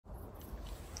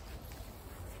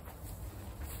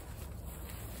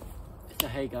So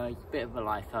hey guys, bit of a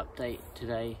life update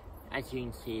today. As you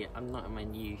can see, I'm not in my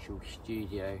usual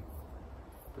studio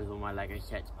with all my Lego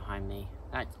sets behind me.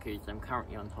 That's because I'm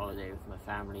currently on holiday with my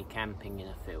family, camping in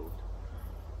a field.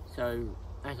 So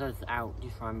as I was out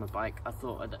just riding my bike, I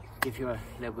thought I'd give you a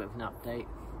little bit of an update.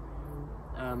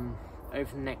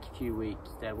 Over the next few weeks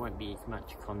there won't be as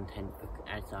much content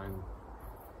as I'm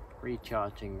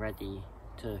recharging, ready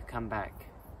to come back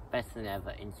better than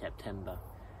ever in September.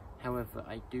 However,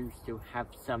 I do still have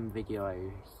some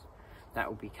videos that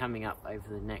will be coming up over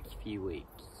the next few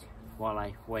weeks while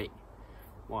I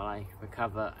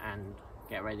recover and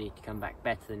get ready to come back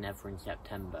better than ever in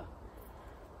September.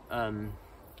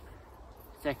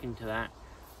 Second to that,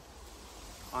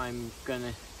 I'm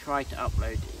gonna try to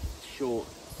upload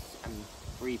shorts and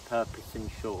repurpose some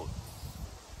shorts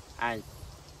as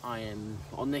I am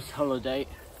on this holiday,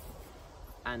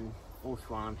 and also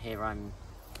while I'm here I'm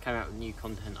coming out with new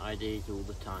content ideas all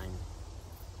the time.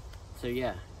 So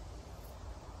yeah.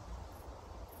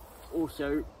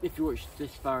 Also, if you watched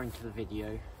this far into the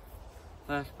video,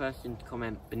 first person to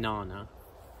comment banana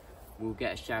will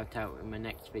get a shout out in my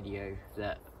next video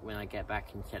that when I get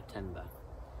back in September.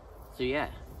 So yeah.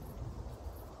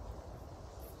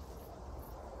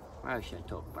 What else should I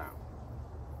talk about?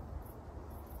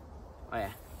 Oh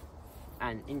yeah.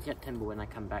 And in September when I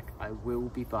come back, I will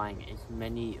be buying as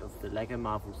many of the LEGO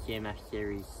Marvel CMF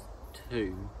Series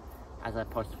 2 as I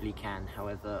possibly can.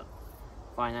 However,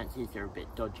 finances are a bit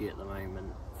dodgy at the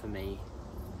moment for me,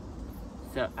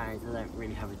 so as I don't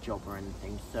really have a job or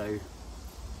anything. So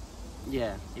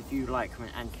yeah, if you like,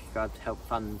 comment and subscribe to help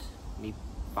fund me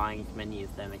buying as many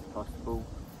of them as possible,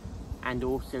 and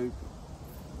also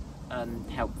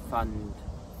help fund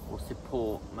or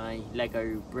support my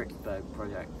LEGO Bricksburg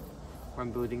project, where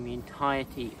I'm building the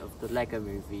entirety of the LEGO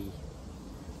movie,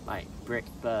 like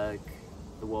Bricksburg,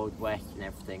 the Wild West and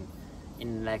everything,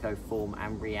 in LEGO form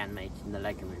and reanimating the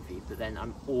LEGO movie. But then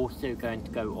I'm also going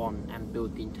to go on and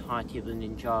build the entirety of the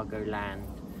Ninjago land,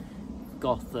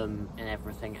 Gotham and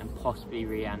everything, and possibly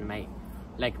reanimate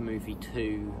LEGO Movie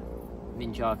 2,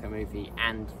 Ninjago movie,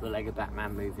 and the LEGO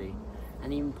Batman movie,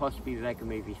 and even possibly LEGO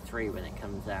Movie 3 when it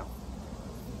comes out.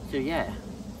 So yeah,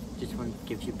 just wanted to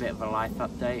give you a bit of a life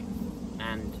update,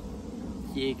 and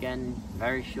see you again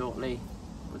very shortly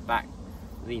with back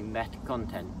with even better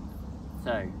content.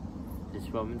 So, this is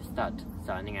Onewiththestud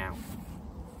signing out.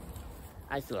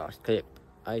 As the last clip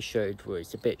I showed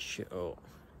was a bit short,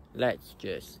 let's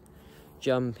just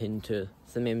jump into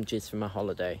some images from my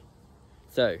holiday.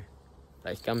 So,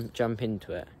 let's jump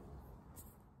into it.